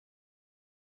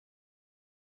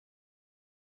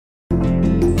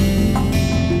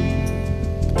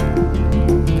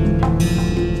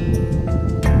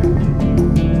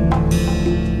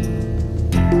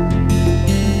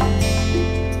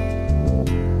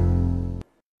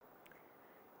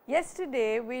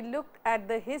Yesterday we looked at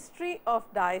the history of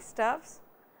dyestuffs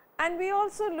and we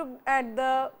also looked at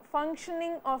the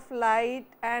functioning of light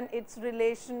and its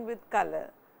relation with color.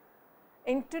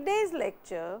 In today's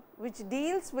lecture, which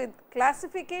deals with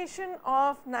classification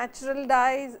of natural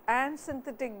dyes and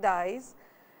synthetic dyes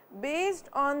based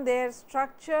on their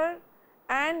structure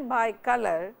and by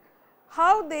color,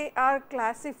 how they are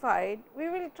classified, we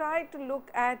will try to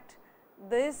look at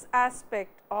this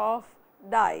aspect of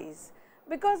dyes,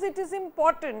 because it is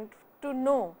important to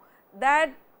know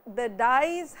that the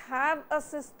dyes have a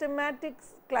systematic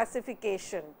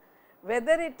classification,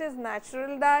 whether it is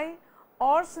natural dye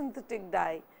or synthetic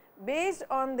dye. Based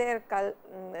on their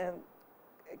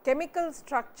chemical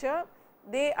structure,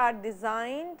 they are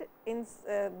designed in,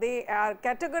 they are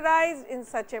categorized in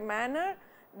such a manner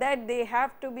that they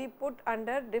have to be put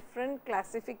under different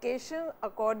classification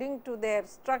according to their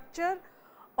structure,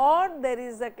 or there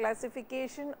is a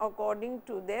classification according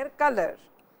to their color.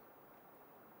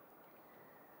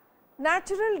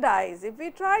 Natural dyes, if we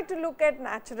try to look at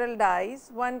natural dyes,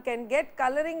 one can get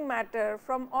coloring matter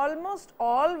from almost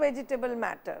all vegetable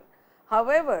matter.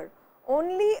 However,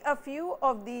 only a few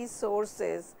of these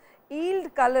sources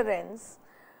yield colorants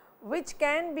which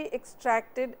can be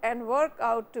extracted and work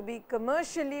out to be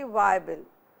commercially viable.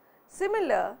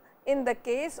 Similar in the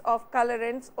case of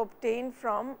colorants obtained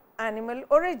from animal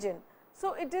origin.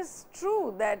 So, it is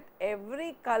true that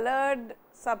every colored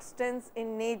substance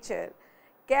in nature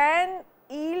can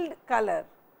yield color.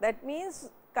 That means,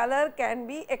 color can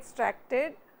be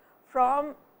extracted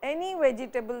from any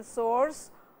vegetable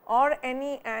source or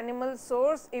any animal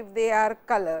source if they are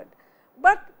colored.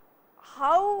 But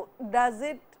how does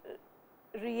it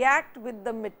react with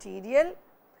the material?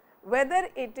 Whether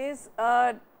it is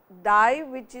a dye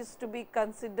which is to be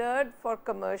considered for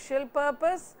commercial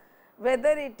purpose,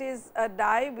 whether it is a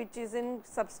dye which is in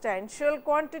substantial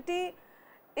quantity,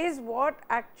 is what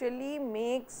actually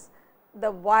makes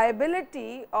the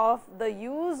viability of the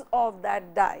use of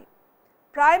that dye.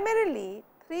 Primarily,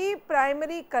 three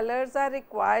primary colors are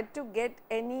required to get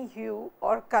any hue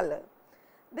or color.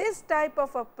 This type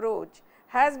of approach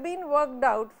has been worked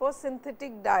out for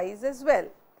synthetic dyes as well.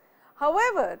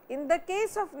 However, in the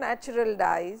case of natural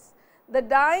dyes, the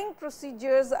dyeing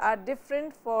procedures are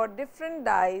different for different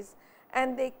dyes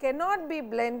and they cannot be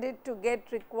blended to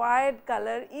get required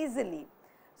color easily.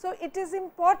 So, it is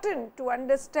important to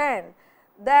understand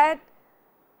that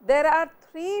there are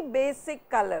three basic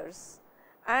colors,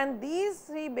 and these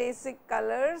three basic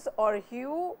colors or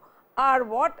hue are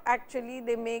what actually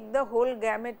they make the whole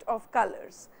gamut of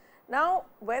colors. Now,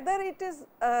 whether it is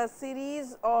a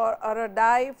series or a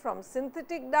dye from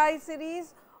synthetic dye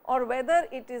series or whether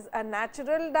it is a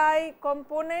natural dye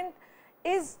component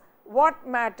is what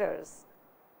matters.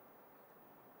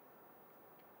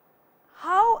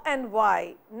 How and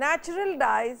why natural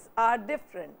dyes are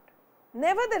different?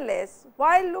 Nevertheless,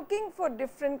 while looking for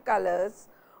different colors,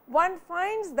 one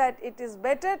finds that it is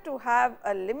better to have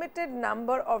a limited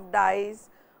number of dyes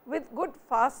with good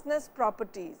fastness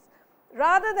properties,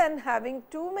 rather than having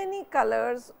too many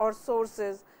colors or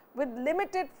sources with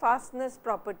limited fastness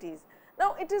properties.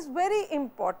 Now, it is very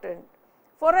important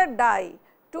for a dye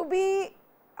to be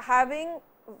having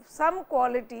some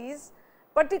qualities,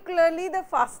 particularly the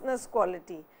fastness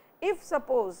quality. If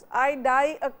suppose I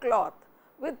dye a cloth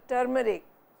with turmeric,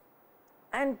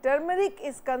 and turmeric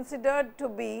is considered to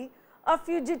be a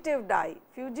fugitive dye.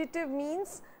 Fugitive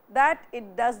means that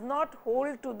it does not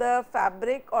hold to the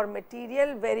fabric or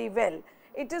material very well.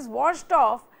 It is washed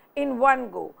off in one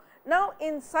go. Now,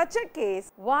 in such a case,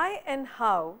 why and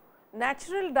how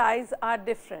natural dyes are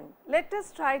different? Let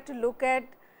us try to look at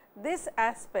this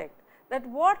aspect, that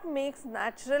what makes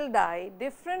natural dye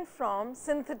different from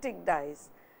synthetic dyes.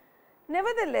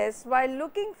 Nevertheless, while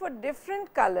looking for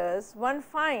different colors, one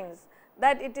finds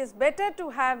that it is better to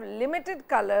have limited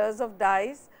colors of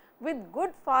dyes with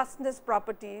good fastness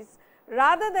properties,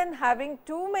 rather than having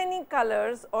too many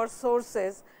colors or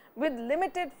sources with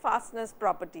limited fastness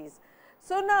properties.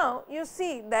 So, now you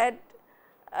see that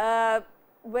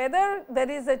whether there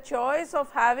is a choice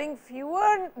of having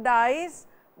fewer dyes,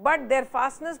 but their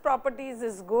fastness properties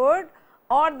is good,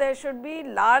 or there should be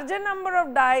larger number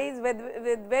of dyes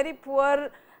with very poor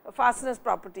fastness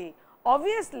property.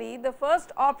 Obviously, the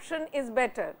first option is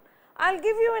better. I will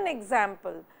give you an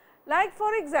example. Like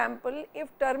for example, if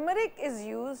turmeric is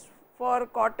used for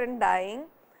cotton dyeing,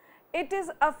 it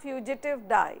is a fugitive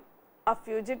dye. A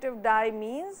fugitive dye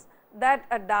means that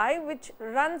a dye which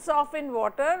runs off in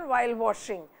water while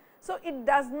washing. So, it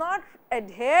does not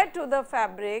adhere to the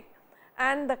fabric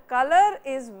and the color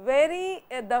is very,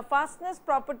 the fastness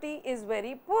property is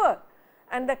very poor,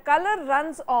 and the color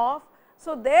runs off.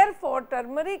 So, therefore,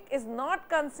 turmeric is not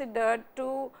considered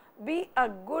to be a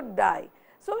good dye.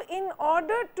 So, in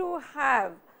order to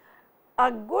have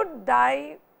a good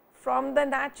dye from the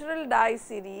natural dye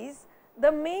series,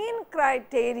 the main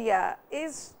criteria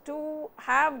is to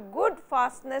have good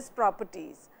fastness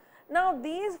properties. Now,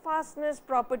 these fastness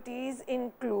properties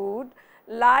include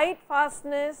light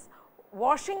fastness,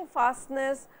 washing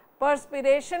fastness,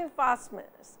 perspiration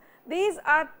fastness. These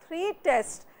are 3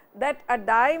 tests that a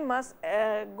dye must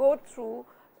go through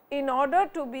in order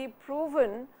to be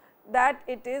proven that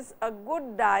it is a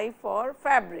good dye for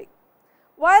fabric.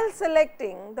 While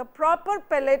selecting the proper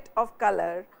palette of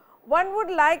color, one would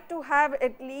like to have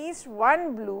at least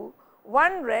one blue,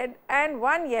 one red and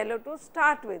one yellow to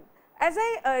start with. As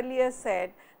I earlier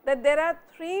said that there are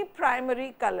 3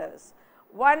 primary colors.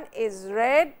 One is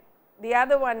red, the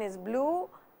other one is blue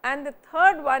and the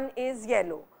third one is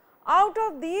yellow. Out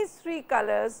of these 3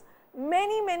 colors,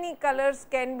 many colors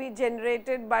can be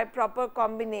generated by proper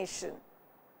combination.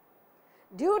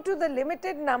 Due to the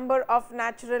limited number of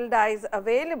natural dyes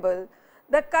available,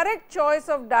 the correct choice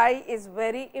of dye is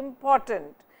very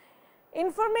important.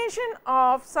 Information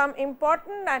of some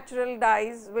important natural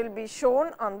dyes will be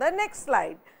shown on the next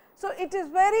slide. So, it is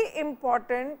very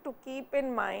important to keep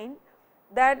in mind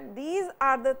that these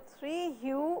are the 3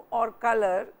 hue or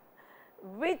color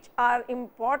which are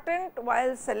important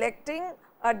while selecting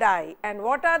a dye. And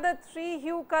what are the 3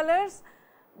 hue colors?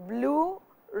 Blue,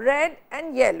 red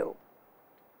and yellow.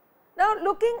 Now,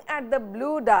 looking at the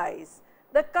blue dyes,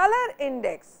 the color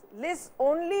index lists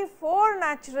only 4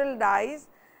 natural dyes,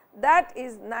 that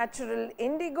is natural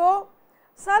indigo,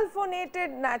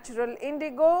 sulfonated natural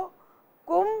indigo,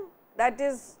 kum, that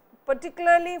is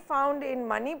particularly found in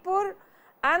Manipur,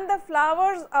 and the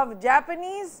flowers of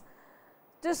Japanese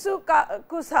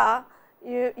Tsukusa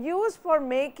used for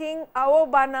making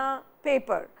awobana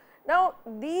paper. Now,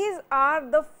 these are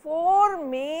the 4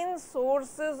 main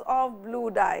sources of blue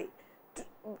dye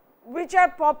which are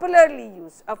popularly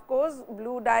used. Of course,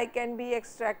 blue dye can be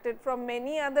extracted from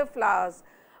many other flowers,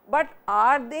 but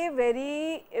are they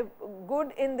very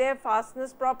good in their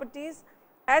fastness properties?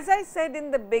 As I said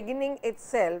in the beginning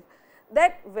itself,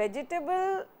 that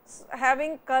vegetables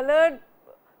having colored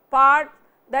part,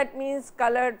 that means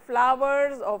colored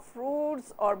flowers or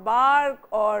fruits or bark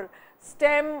or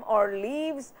stem or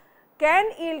leaves can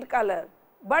yield color,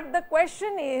 but the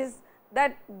question is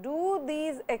that do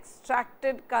these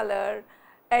extracted color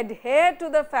adhere to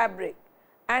the fabric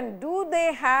and do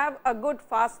they have a good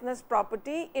fastness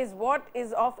property is what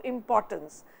is of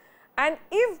importance. And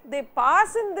if they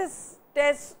pass in this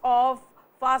test of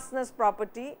fastness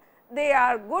property, they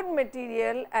are good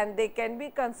material and they can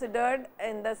be considered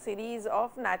in the series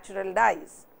of natural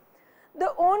dyes.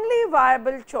 The only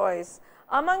viable choice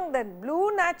among the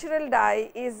blue natural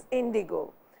dye is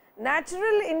indigo.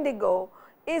 Natural indigo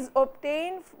is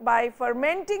obtained by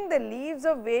fermenting the leaves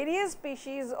of various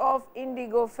species of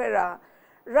indigofera,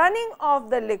 running off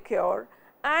the liquor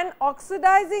and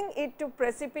oxidizing it to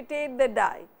precipitate the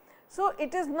dye. So,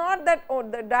 it is not that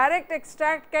the direct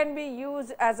extract can be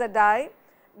used as a dye.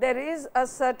 There is a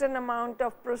certain amount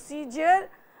of procedure,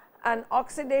 an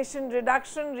oxidation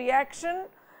reduction reaction,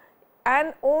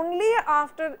 and only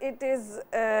after it is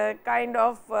kind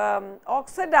of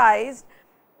oxidized,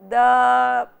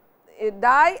 the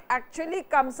dye actually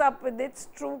comes up with its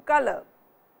true color.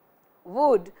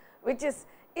 Wood, which is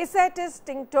Isatis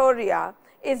tinctoria,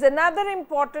 is another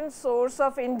important source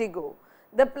of indigo.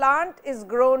 The plant is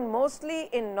grown mostly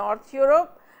in North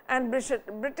Europe and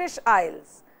British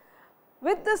Isles.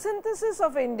 With the synthesis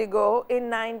of indigo in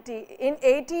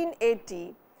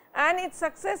 1880 and its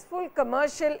successful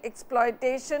commercial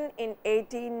exploitation in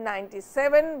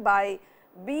 1897 by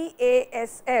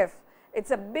BASF, it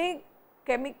is a big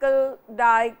chemical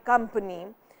dye company,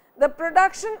 the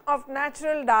production of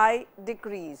natural dye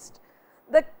decreased.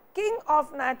 The king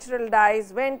of natural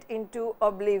dyes went into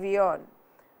oblivion.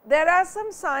 There are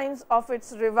some signs of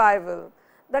its revival.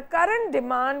 The current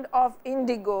demand of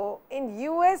indigo in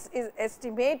US is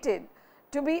estimated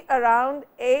to be around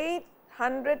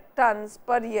 800 tons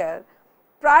per year,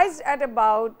 priced at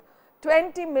about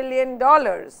 $20 million.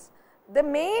 The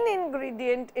main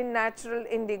ingredient in natural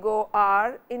indigo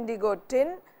are indigo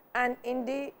tin and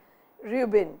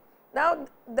indirubin. Now,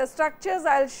 the structures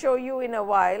I will show you in a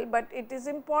while, but it is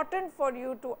important for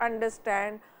you to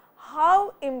understand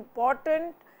how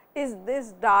important is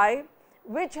this dye,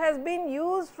 which has been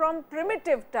used from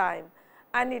primitive time,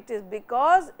 and it is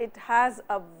because it has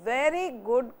a very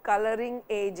good coloring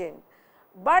agent.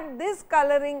 But this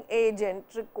coloring agent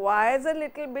requires a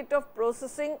little bit of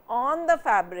processing on the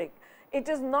fabric. It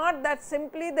is not that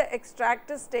simply the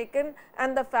extract is taken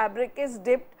and the fabric is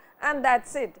dipped and that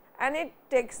is it, and it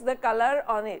takes the color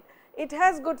on it. It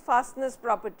has good fastness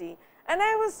property, and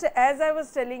as I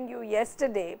was telling you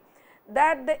yesterday,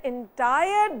 that the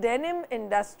entire denim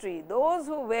industry, those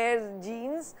who wear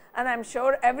jeans, and I am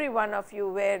sure every one of you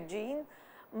wear jeans,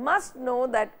 must know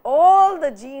that all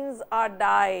the jeans are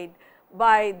dyed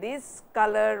by this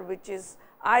color, which is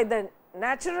either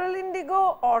natural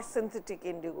indigo or synthetic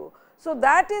indigo. So,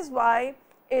 that is why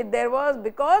there was,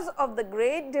 because of the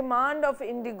great demand of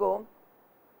indigo,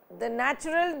 the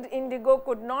natural indigo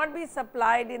could not be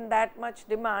supplied in that much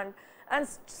demand, and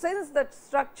since the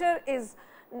structure is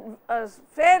a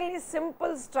fairly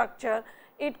simple structure,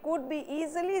 it could be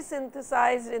easily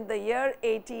synthesized in the year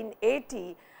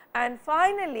 1880, and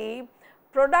finally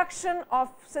production of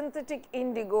synthetic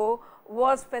indigo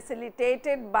was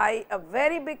facilitated by a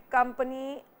very big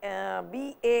company,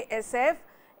 BASF,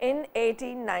 in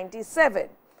 1897.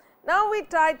 Now, we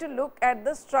try to look at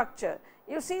the structure.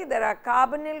 You see, there are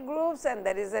carbonyl groups and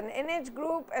there is an NH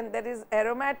group and there is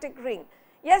aromatic ring.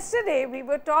 Yesterday, we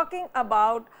were talking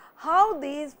about how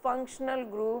these functional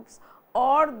groups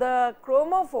or the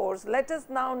chromophores, let us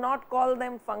now not call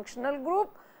them functional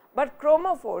group, but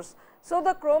chromophores. So,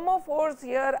 the chromophores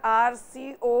here are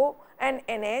CO and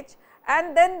NH,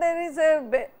 and then there is a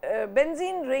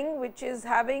benzene ring which is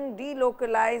having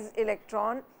delocalized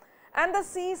electron, and the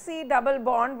CC double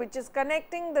bond which is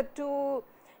connecting the two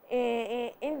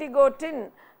indigo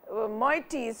tin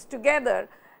moieties together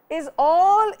is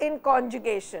all in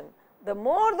conjugation. The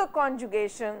more the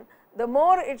conjugation, the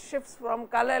more it shifts from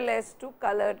colorless to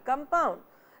colored compound.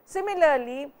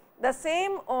 Similarly, the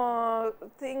same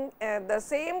the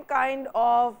same kind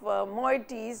of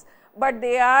moieties, but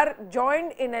they are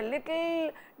joined in a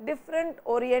little different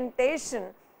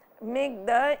orientation, make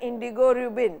the indigo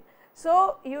rubin.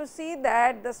 So, you see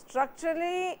that the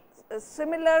structurally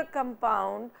similar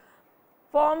compound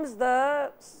forms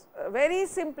the very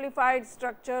simplified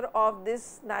structure of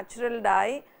this natural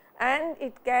dye, and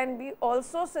it can be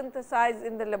also synthesized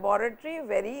in the laboratory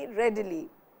very readily.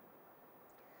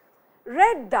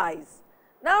 Red dyes.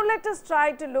 Now, let us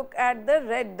try to look at the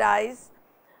red dyes.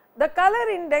 The color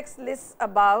index lists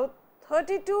about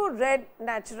 32 red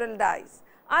natural dyes.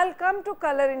 I will come to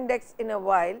color index in a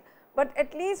while, but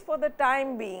at least for the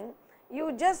time being,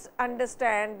 you just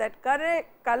understand that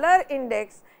color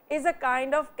index is a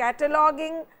kind of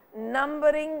cataloging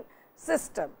numbering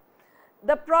system.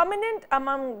 The prominent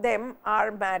among them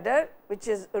are madder, which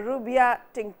is Rubia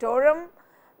tinctorum,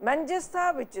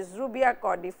 Manjistha, which is Rubia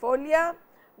cordifolia,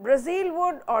 Brazil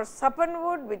wood or sappan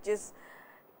wood, which is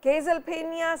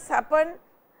Caesalpinia sappan,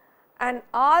 and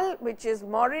Al, which is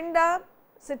Morinda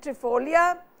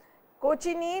citrifolia,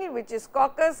 cochineal, which is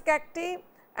Coccus cacti,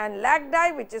 and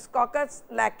Lagdye, which is Coccus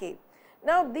lacke.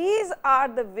 Now, these are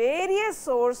the various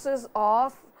sources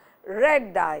of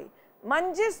red dye.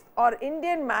 Manjist or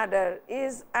Indian madder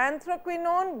is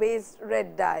anthraquinone based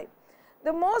red dye.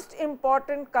 The most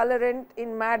important colorant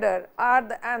in madder are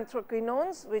the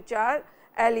anthraquinones, which are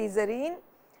alizarin,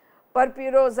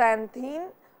 purpuroxanthine,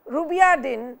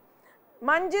 rubiadin,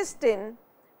 mangistin,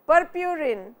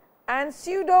 purpurin, and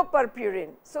pseudopurpurin.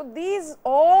 So, these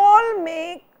all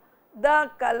make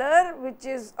the color which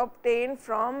is obtained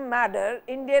from madder,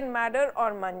 Indian madder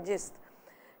or manjist.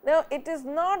 Now, it is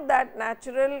not that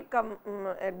natural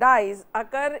dyes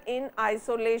occur in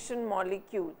isolation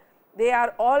molecule. They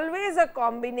are always a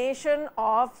combination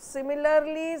of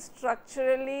similarly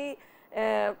structurally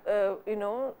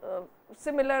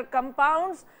similar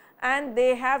compounds, and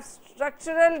they have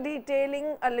structural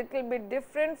detailing a little bit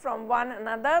different from one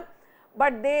another,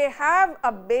 but they have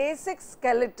a basic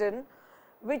skeleton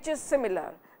which is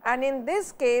similar, and in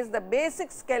this case the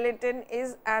basic skeleton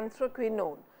is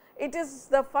anthraquinone. It is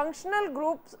the functional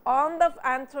groups on the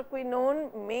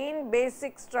anthraquinone main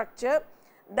basic structure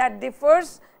that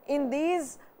differs in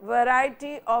these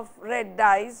variety of red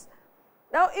dyes.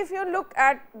 Now, if you look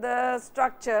at the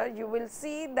structure, you will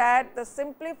see that the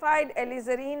simplified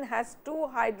alizarin has 2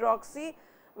 hydroxy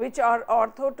which are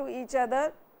ortho to each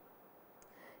other.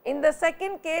 In the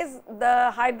second case,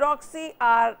 the hydroxy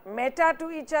are meta to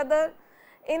each other.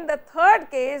 In the third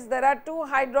case, there are 2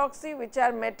 hydroxy which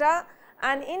are meta,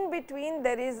 and in between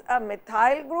there is a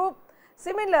methyl group.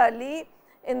 Similarly,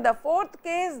 in the fourth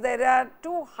case, there are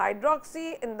 2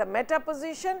 hydroxy in the meta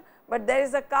position, but there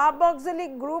is a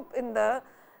carboxylic group in the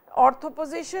ortho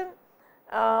position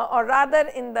or rather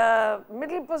in the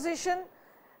middle position.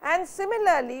 And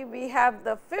similarly, we have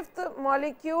the fifth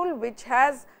molecule which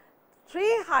has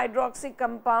 3 hydroxy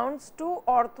compounds, 2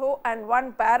 ortho and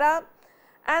 1 para,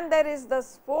 and there is the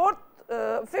fourth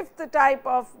fifth type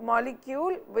of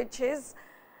molecule, which is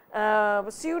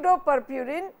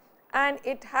pseudo-purpurine, and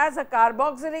it has a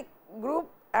carboxylic group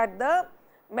at the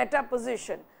meta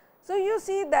position. So, you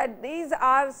see that these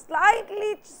are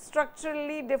slightly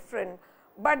structurally different,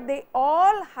 but they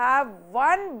all have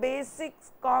one basic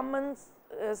common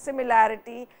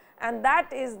similarity, and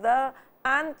that is the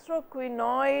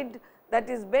anthraquinoid, that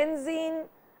is benzene,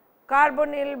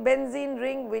 carbonyl benzene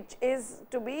ring, which is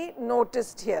to be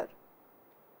noticed here.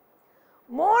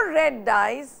 More red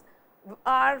dyes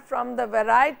are from the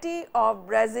variety of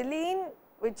Brazilian,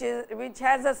 which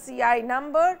has a CI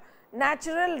number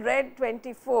natural red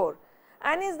 24,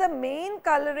 and is the main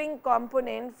coloring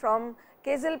component from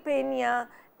Caesalpinia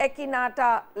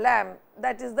echinata lamb,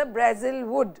 that is the Brazil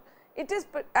wood. It is,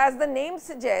 as the name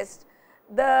suggests,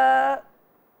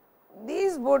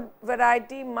 these wood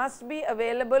variety must be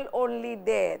available only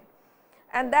there,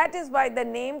 and that is by the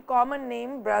name, common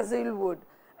name, Brazil wood,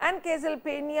 and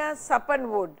Caesalpinia sappan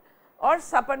wood or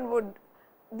sappan wood.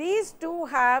 These two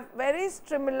have very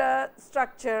similar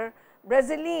structure,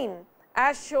 Brazilian,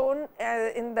 as shown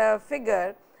in the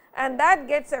figure, and that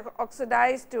gets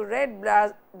oxidized to red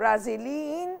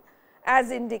Brazilian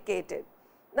as indicated.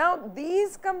 Now,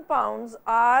 these compounds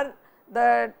are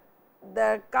the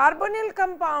carbonyl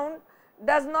compound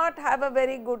does not have a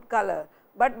very good color,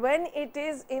 but when it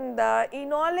is in the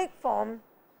enolic form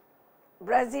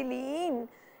Brazilian,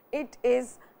 it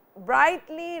is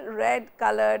brightly red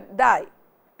colored dye.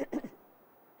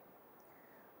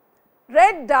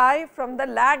 Red dye from the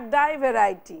lac dye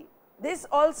variety. This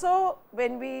also,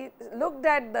 when we looked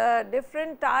at the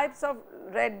different types of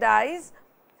red dyes,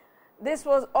 this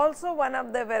was also one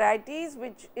of the varieties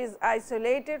which is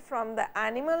isolated from the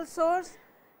animal source.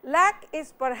 Lac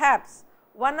is perhaps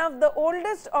one of the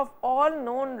oldest of all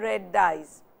known red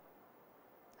dyes.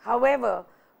 However,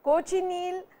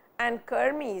 cochineal and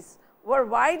kermes were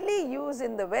widely used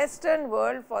in the western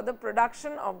world for the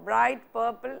production of bright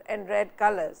purple and red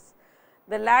colors.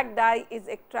 The lac dye is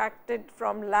extracted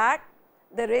from lac,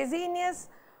 the resinous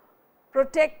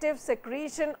protective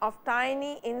secretion of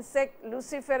tiny insect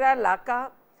Lucifera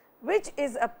lacca, which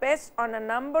is a pest on a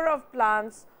number of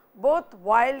plants, both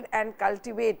wild and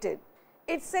cultivated.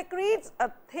 It secretes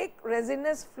a thick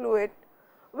resinous fluid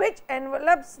which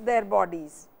envelops their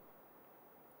bodies,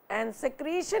 and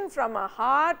secretion from a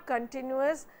hard,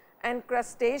 continuous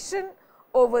encrustation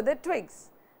over the twigs.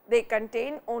 They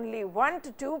contain only 1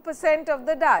 to 2% of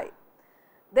the dye.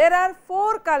 There are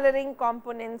 4 coloring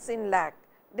components in lac,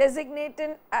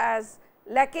 designated as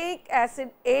lacqueic acid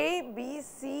A, B,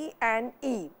 C and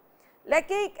E.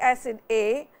 Lacqueic acid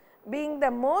A being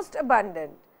the most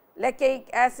abundant. Lacqueic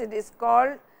acid is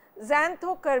called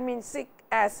xanthokermesic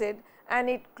acid, and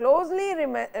it closely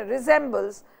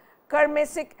resembles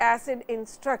kermesic acid in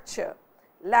structure.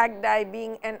 Lac dye,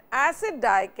 being an acid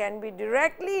dye, can be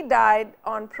directly dyed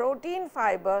on protein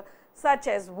fiber such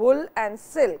as wool and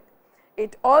silk.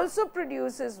 It also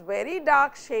produces very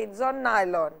dark shades on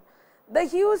nylon. The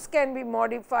hues can be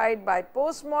modified by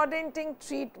postmortem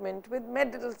treatment with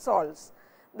metal salts.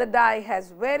 The dye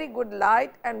has very good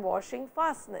light and washing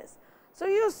fastness. So,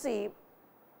 you see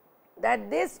that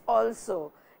this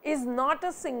also is not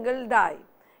a single dye.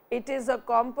 It is a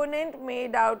component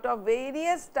made out of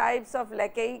various types of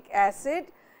lacqueic acid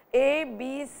A,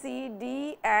 B, C,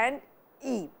 D and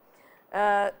E,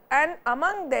 and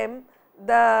among them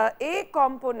the A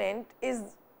component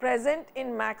is present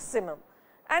in maximum,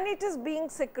 and it is being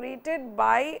secreted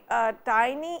by a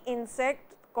tiny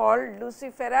insect called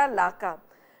Lucifera lacca.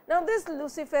 Now, this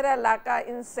Lucifera lacca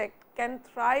insect can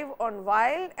thrive on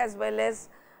wild as well as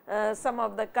some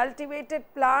of the cultivated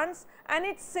plants, and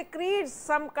it secretes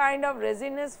some kind of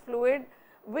resinous fluid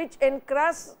which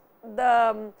encrusts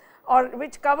the or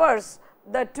which covers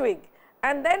the twig,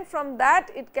 and then from that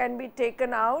it can be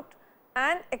taken out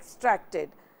and extracted.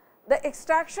 The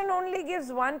extraction only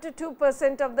gives 1 to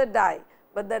 2% of the dye,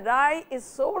 but the dye is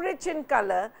so rich in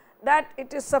color that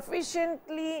it is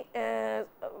sufficiently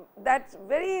that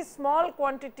very small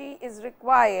quantity is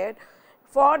required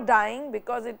for dyeing,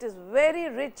 because it is very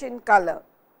rich in color.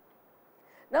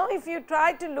 Now, if you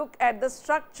try to look at the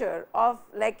structure of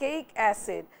lacqueic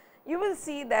acid, you will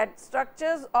see that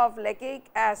structures of lacqueic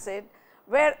acid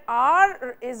where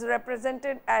R is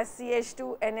represented as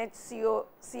CH2 NHCO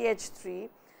CH3,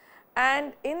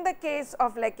 and in the case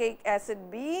of lacqueic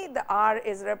acid B, the R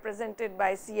is represented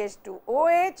by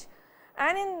CH2OH,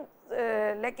 and in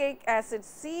lacqueic acid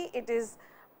C, it is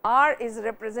R is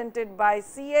represented by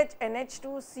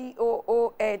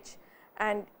CHNH2COOH,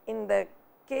 and in the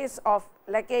case of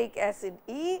lacqueic acid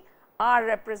E, R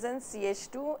represents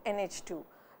CH2NH2.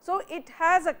 So, it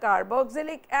has a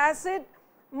carboxylic acid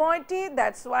moiety,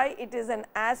 that is why it is an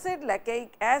acid, lacqueic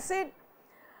acid,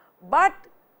 but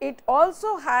it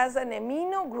also has an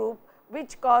amino group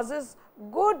which causes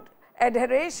good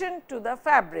adhesion to the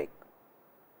fabric.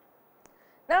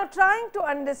 Now, trying to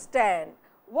understand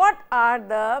what are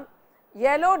the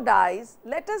yellow dyes,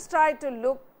 let us try to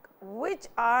look which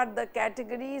are the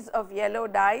categories of yellow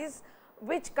dyes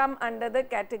which come under the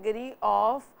category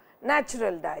of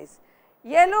natural dyes.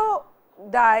 Yellow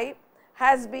dye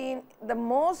has been the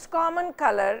most common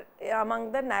color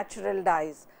among the natural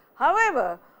dyes.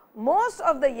 However, most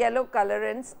of the yellow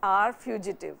colorants are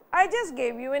fugitive. I just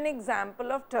gave you an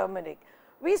example of turmeric.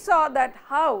 We saw that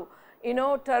how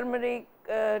turmeric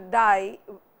dye,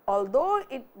 although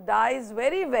it dyes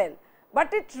very well,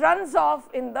 but it runs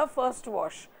off in the first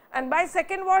wash, and by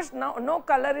second wash no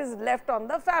color is left on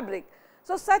the fabric.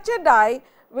 So, such a dye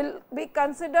will be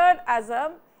considered as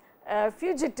a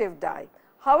fugitive dye.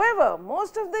 However,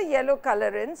 most of the yellow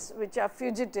colorants which are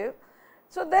fugitive,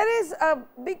 so there is a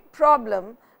big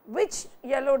problem which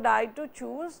yellow dye to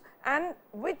choose and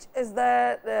which is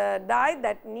the dye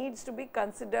that needs to be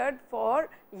considered for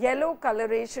yellow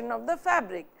coloration of the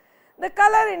fabric. The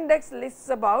color index lists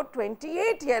about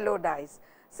 28 yellow dyes.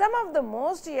 Some of the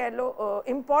most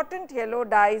important yellow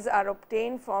dyes are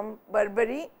obtained from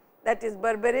berberry, that is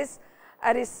Berberis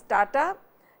aristata,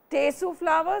 tesu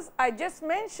flowers. I just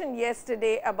mentioned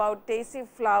yesterday about tesu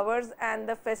flowers and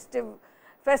the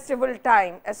festival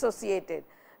time associated.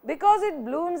 Because it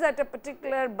blooms at a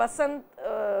particular Basant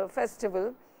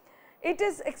festival, it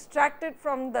is extracted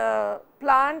from the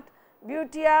plant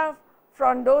Butea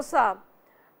frondosa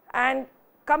and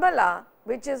Kamala,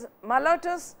 which is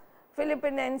Mallotus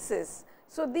philippinensis.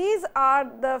 So, these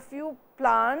are the few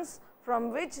plants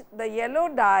from which the yellow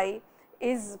dye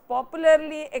is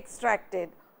popularly extracted,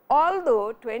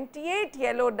 although 28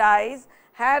 yellow dyes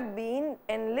have been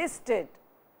enlisted.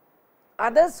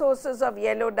 Other sources of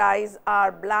yellow dyes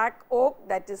are black oak,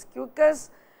 that is Quercus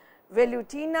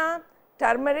velutina,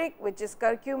 turmeric, which is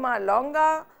Curcuma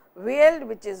longa, veld,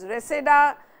 which is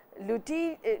Reseda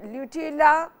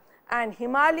luteola, and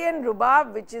Himalayan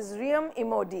rhubarb, which is Rheum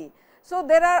imodi. So,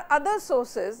 there are other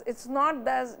sources, it is not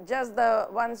just the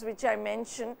ones which I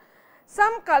mentioned.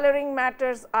 Some coloring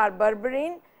matters are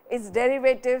berberine, its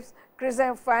derivatives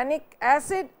chrysophrenic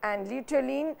acid and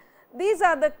luteolin. These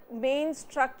are the main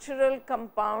structural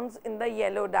compounds in the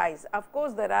yellow dyes. Of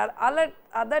course, there are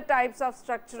other types of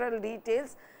structural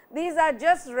details. These are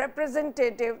just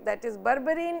representative, that is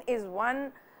berberine is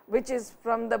one which is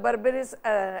from the Berberis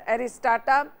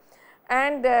aristata,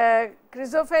 and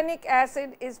chrysophrenic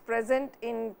acid is present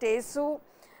in tesu,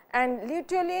 and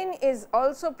luteolin is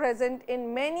also present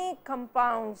in many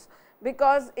compounds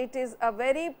because it is a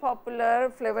very popular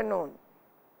flavonone.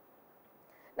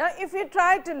 Now, if you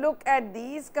try to look at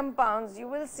these compounds, you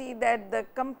will see that the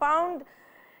compound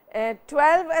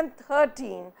 12 and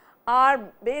 13 are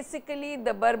basically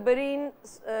the berberine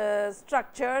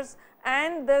structures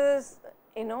and the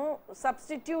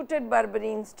substituted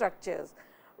berberine structures,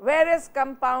 whereas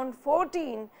compound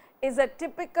 14 is a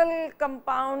typical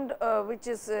compound which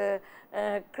is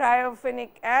cryophynic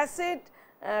acid,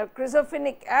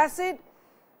 chrysophrenic acid,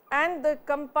 and the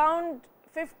compound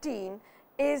 15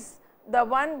 is the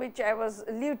one which I was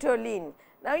luteolin.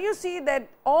 Now, you see that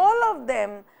all of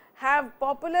them have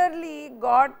popularly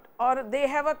got, or they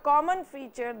have a common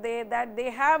feature that they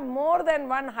have more than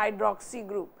one hydroxy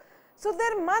group. So,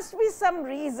 there must be some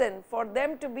reason for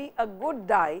them to be a good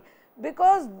dye,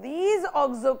 because these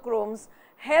oxochromes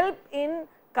help in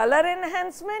color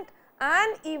enhancement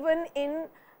and even in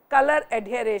color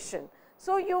adhesion.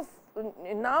 So, you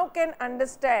now can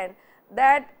understand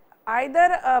that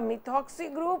either a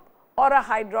methoxy group or a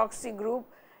hydroxy group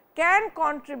can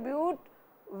contribute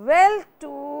well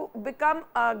to become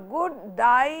a good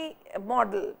dye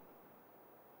model.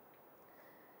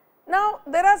 Now,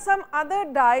 there are some other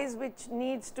dyes which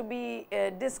needs to be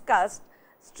discussed.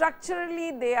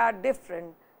 Structurally, they are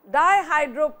different.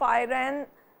 Dihydropyran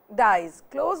dyes,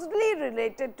 closely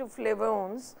related to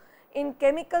flavones in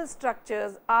chemical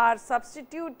structures, are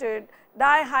substituted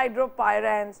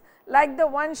dihydropyrans like the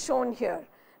one shown here.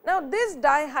 Now, this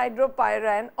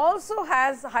dihydropyran also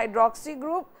has hydroxy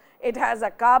group, it has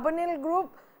a carbonyl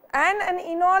group and an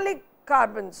enolic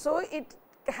carbon. So, it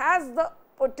has the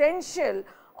potential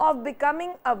of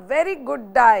becoming a very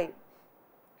good dye.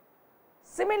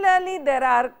 Similarly, there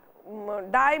are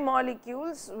dye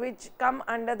molecules which come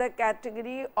under the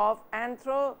category of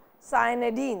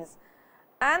anthocyanidins.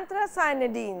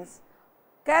 Anthocyanidins,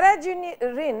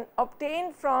 carrageenan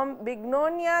obtained from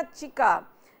Bignonia chica,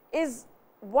 is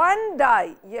one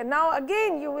dye. Now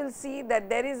again you will see that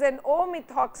there is an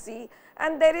O-methoxy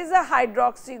and there is a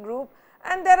hydroxy group,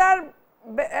 and there are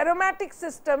aromatic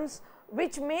systems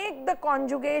which make the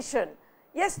conjugation.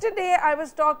 Yesterday I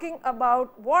was talking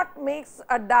about what makes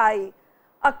a dye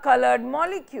a colored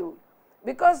molecule,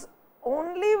 because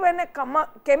only when a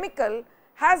chemical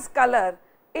has color,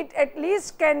 it at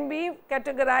least can be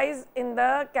categorized in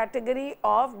the category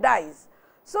of dyes.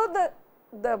 So,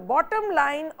 the bottom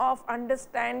line of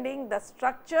understanding the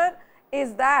structure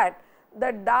is that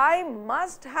the dye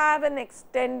must have an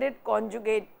extended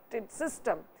conjugated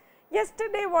system.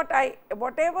 Yesterday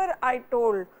whatever I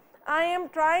told, I am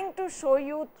trying to show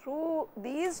you through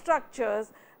these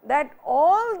structures that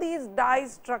all these dye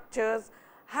structures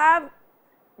have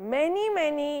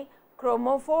many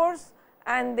chromophores,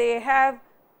 and they have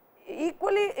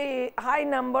equally a high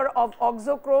number of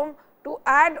oxochrome to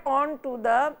add on to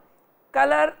the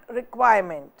color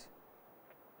requirement.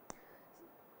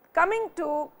 Coming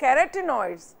to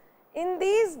carotenoids, in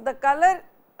these the color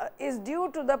is due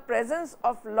to the presence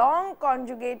of long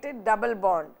conjugated double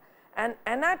bond, and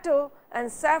annatto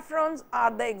and saffrons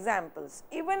are the examples.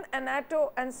 Even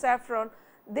annatto and saffron,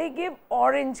 they give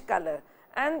orange color,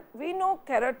 and we know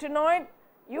carotenoid,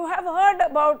 you have heard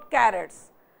about carrots.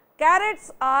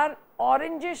 Carrots are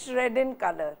orangish red in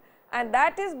color, and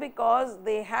that is because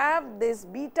they have this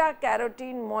beta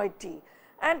carotene moiety.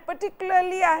 And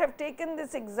particularly I have taken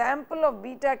this example of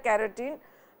beta carotene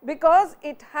because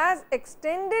it has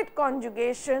extended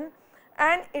conjugation,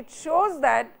 and it shows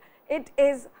that it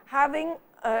is having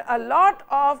a lot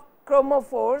of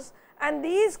chromophores, and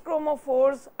these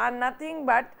chromophores are nothing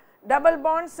but double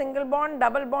bond, single bond,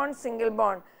 double bond, single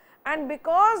bond. And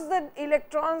because the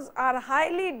electrons are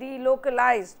highly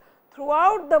delocalized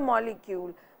throughout the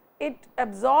molecule, it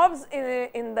absorbs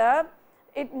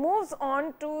it moves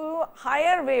on to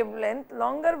higher wavelength,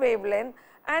 longer wavelength,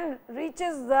 and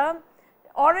reaches the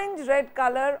orange red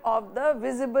color of the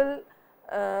visible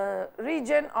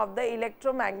region of the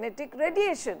electromagnetic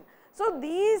radiation. So,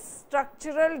 these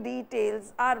structural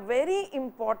details are very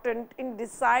important in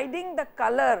deciding the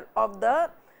color of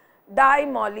the dye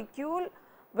molecule,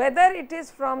 whether it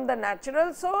is from the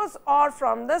natural source or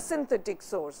from the synthetic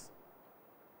source.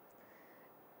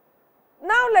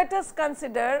 Now, let us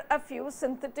consider a few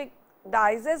synthetic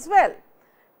dyes as well.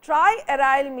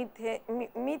 Triaryl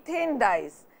methane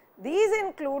dyes. These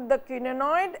include the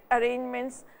quinoid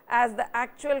arrangements as the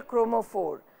actual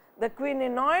chromophore, the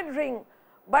quinoid ring,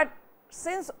 but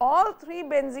since all three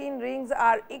benzene rings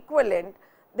are equivalent,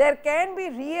 there can be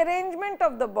rearrangement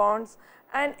of the bonds,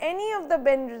 and any of the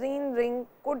benzene ring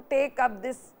could take up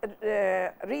this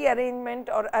rearrangement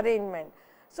or arrangement.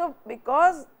 So,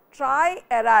 because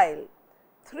triaryl,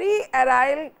 3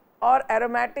 aryl or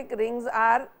aromatic rings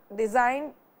are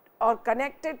designed or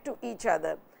connected to each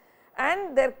other,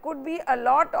 and there could be a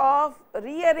lot of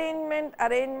rearrangement,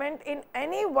 arrangement in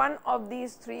any one of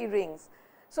these 3 rings.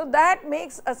 So, that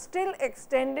makes a still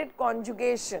extended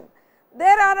conjugation.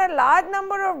 There are a large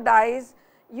number of dyes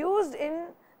used in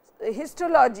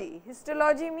histology.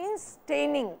 Histology means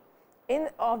staining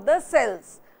of the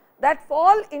cells that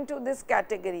fall into this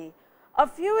category. A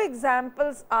few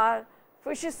examples are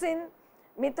fuchsin,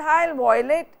 methyl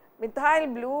violet, methyl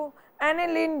blue,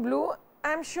 aniline blue.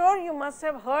 I am sure you must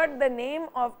have heard the name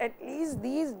of at least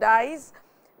these dyes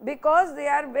because they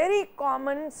are very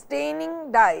common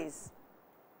staining dyes.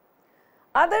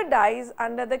 Other dyes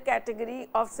under the category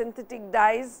of synthetic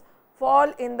dyes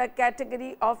fall in the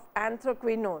category of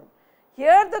anthraquinone.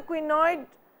 Here the quinoid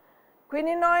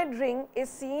ring is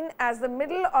seen as the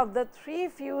middle of the 3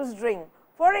 fused ring.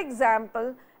 For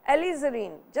example,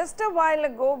 alizarin. Just a while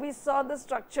ago we saw the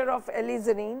structure of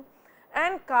alizarin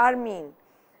and carmine.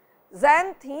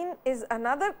 Xanthine is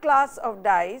another class of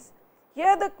dyes.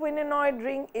 Here the quinoid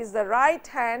ring is the right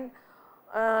hand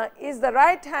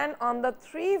on the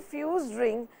 3 fused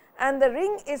ring, and the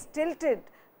ring is tilted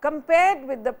compared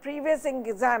with the previous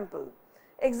example.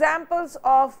 Examples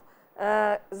of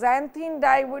xanthine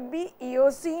dye would be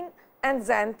eosine and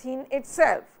xanthine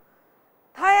itself.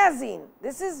 Thiazine,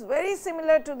 this is very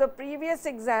similar to the previous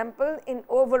example in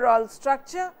overall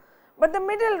structure, but the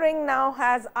middle ring now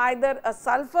has either a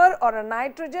sulfur or a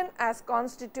nitrogen as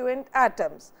constituent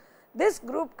atoms. This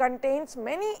group contains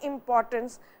many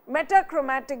important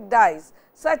metachromatic dyes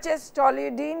such as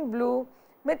toluidine blue,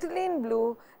 methylene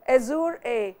blue, azure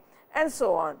A, and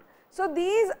so on. So,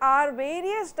 these are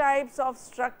various types of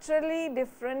structurally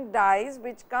different dyes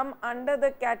which come under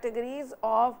the categories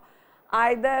of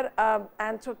either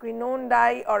anthraquinone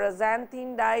dye or a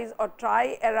xanthine dyes or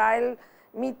triaryl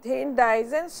methane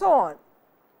dyes and so on.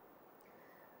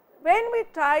 When we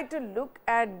try to look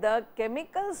at the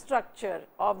chemical structure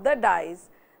of the dyes,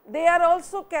 they are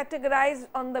also categorized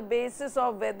on the basis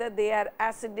of whether they are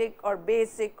acidic or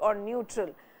basic or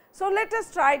neutral. So, let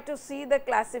us try to see the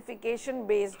classification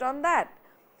based on that.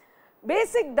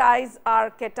 Basic dyes are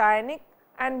cationic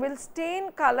and will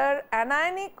stain color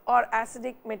anionic or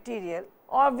acidic material,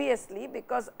 obviously,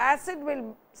 because acid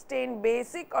will stain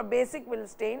basic or basic will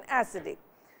stain acidic.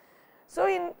 So,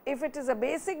 if it is a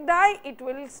basic dye, it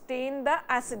will stain the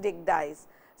acidic dyes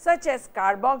such as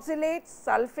carboxylates,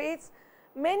 sulfates.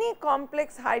 Many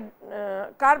complex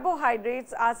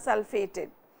carbohydrates are sulfated,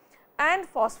 and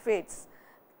phosphates,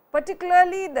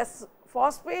 particularly the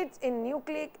phosphates in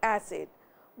nucleic acid.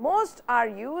 Most are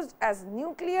used as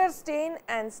nuclear stain,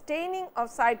 and staining of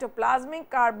cytoplasmic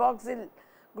carboxyl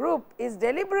group is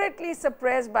deliberately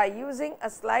suppressed by using a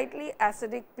slightly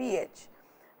acidic pH.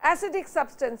 Acidic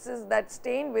substances that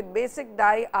stain with basic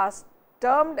dye are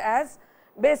termed as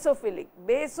basophilic,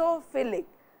 base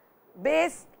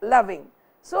loving.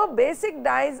 So, basic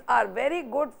dyes are very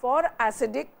good for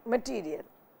acidic material.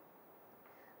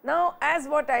 Now, as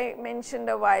what I mentioned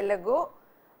a while ago,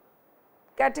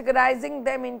 categorizing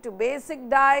them into basic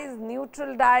dyes,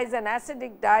 neutral dyes and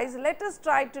acidic dyes, let us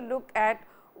try to look at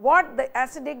what the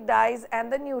acidic dyes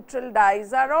and the neutral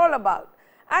dyes are all about.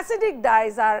 Acidic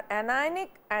dyes are anionic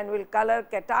and will color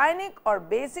cationic or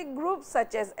basic groups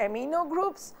such as amino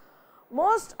groups.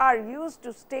 Most are used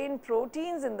to stain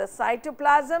proteins in the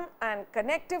cytoplasm and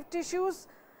connective tissues.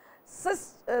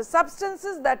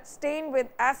 Substances that stain with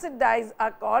acid dyes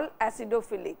are called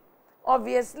acidophilic,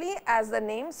 obviously, as the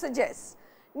name suggests.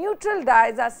 Neutral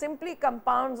dyes are simply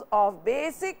compounds of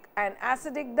basic and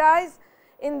acidic dyes.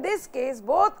 In this case,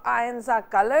 both ions are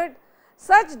colored.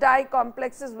 Such dye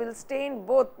complexes will stain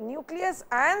both nucleus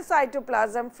and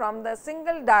cytoplasm from the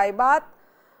single dye bath.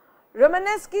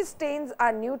 Romanesque stains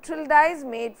are neutral dyes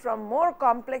made from more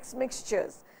complex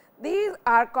mixtures. These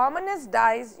are commonest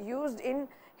dyes used in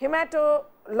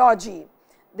hematology.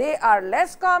 They are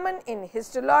less common in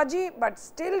histology, but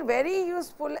still very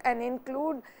useful and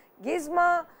include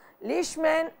Gizma,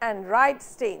 Leishman and Wright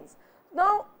stains.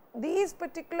 Now, these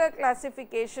particular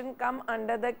classification come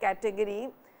under the category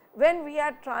when we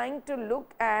are trying to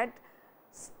look at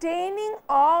staining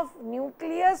of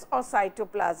nucleus or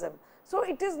cytoplasm. So,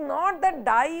 it is not that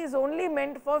dye is only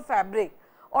meant for fabric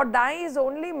or dye is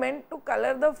only meant to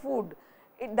color the food.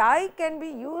 Dye can be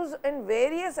used in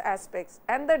various aspects,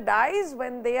 and the dyes,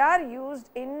 when they are used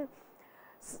in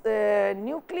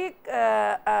nucleic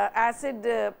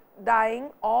acid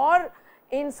dyeing or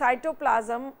in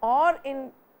cytoplasm or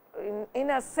in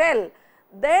a cell,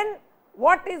 then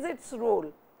what is its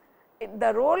role?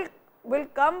 The role will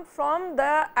come from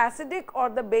the acidic or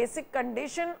the basic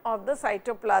condition of the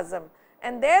cytoplasm,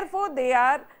 and therefore, they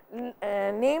are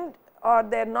named, or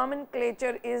their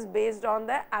nomenclature is based on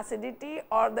the acidity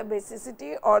or the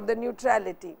basicity or the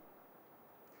neutrality.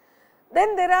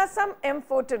 Then there are some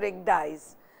amphoteric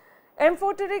dyes.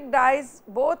 Amphoteric dyes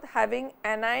both having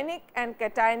anionic and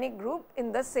cationic group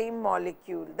in the same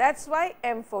molecule, that is why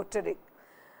amphoteric,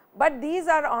 but these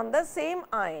are on the same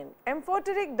ion.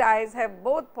 Amphoteric dyes have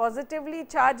both positively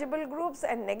chargeable groups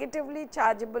and negatively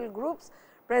chargeable groups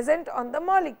present on the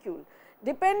molecule.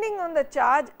 Depending on the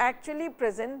charge actually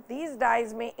present, these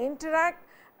dyes may interact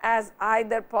as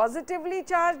either positively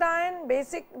charged ion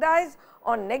basic dyes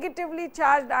or negatively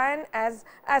charged ion as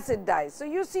acid dyes. So,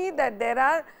 you see that there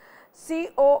are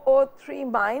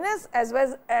COO3 minus as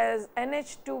well as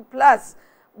NH2 plus,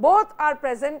 both are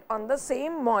present on the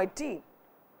same moiety.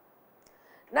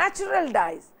 Natural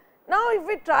dyes. Now, if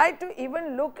we try to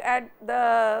even look at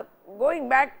the going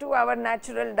back to our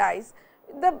natural dyes,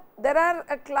 there are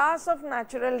a class of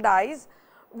natural dyes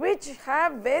which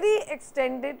have very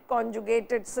extended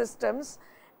conjugated systems,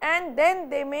 and then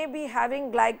they may be having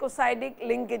glycosidic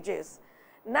linkages.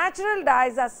 Natural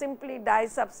dyes are simply dye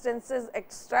substances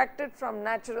extracted from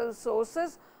natural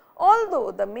sources.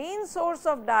 Although the main source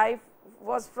of dye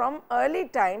was from early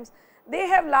times, they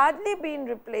have largely been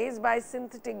replaced by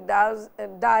synthetic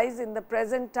dyes in the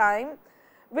present time,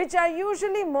 which are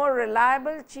usually more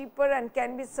reliable, cheaper and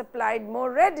can be supplied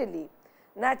more readily.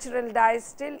 Natural dyes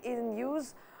still in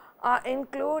use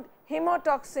include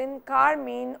hemotoxin,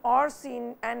 carmine,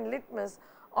 orcine and litmus,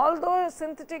 although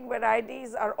synthetic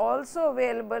varieties are also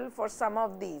available for some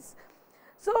of these.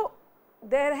 So,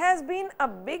 there has been a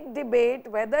big debate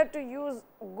whether to use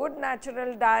good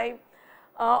natural dye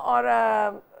or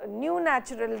a new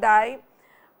natural dye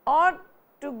or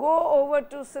to go over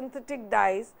to synthetic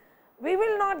dyes. We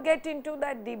will not get into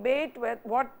that debate with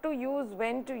what to use,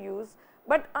 when to use,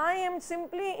 but I am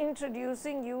simply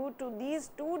introducing you to these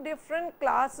two different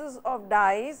classes of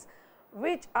dyes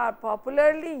which are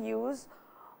popularly used,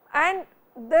 and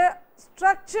the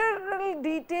structural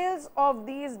details of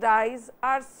these dyes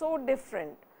are so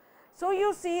different. So,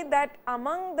 you see that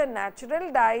among the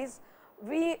natural dyes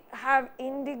we have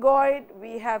indigoid,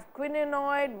 we have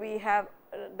quinoid, we have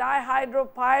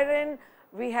dihydropyrin,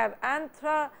 we have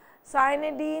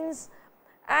anthocyanidins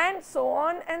and so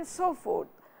on and so forth.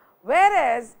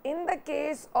 Whereas, in the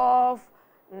case of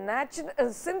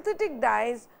synthetic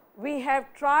dyes, we have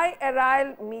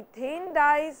triaryl methane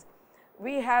dyes,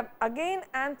 we have again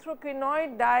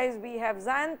anthraquinoid dyes, we have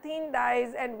xanthine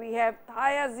dyes and we have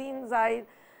thiazine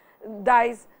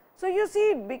dyes. So, you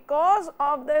see, because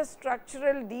of the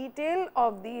structural detail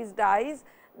of these dyes,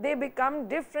 they become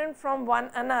different from one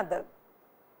another,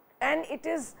 and it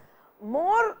is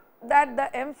more that the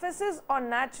emphasis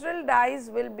on natural dyes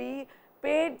will be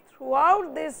paid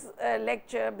throughout this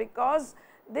lecture, because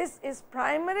this is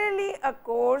primarily a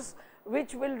course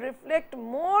which will reflect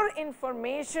more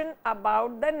information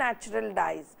about the natural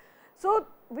dyes. So,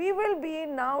 we will be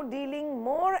now dealing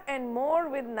more and more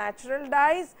with natural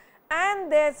dyes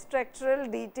and their structural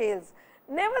details.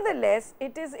 Nevertheless,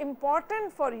 it is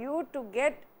important for you to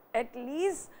get at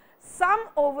least some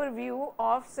overview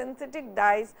of synthetic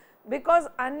dyes, because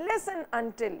unless and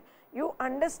until you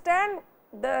understand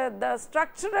the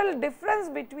structural difference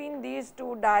between these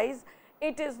two dyes,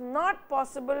 it is not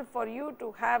possible for you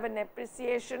to have an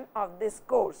appreciation of this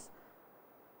course.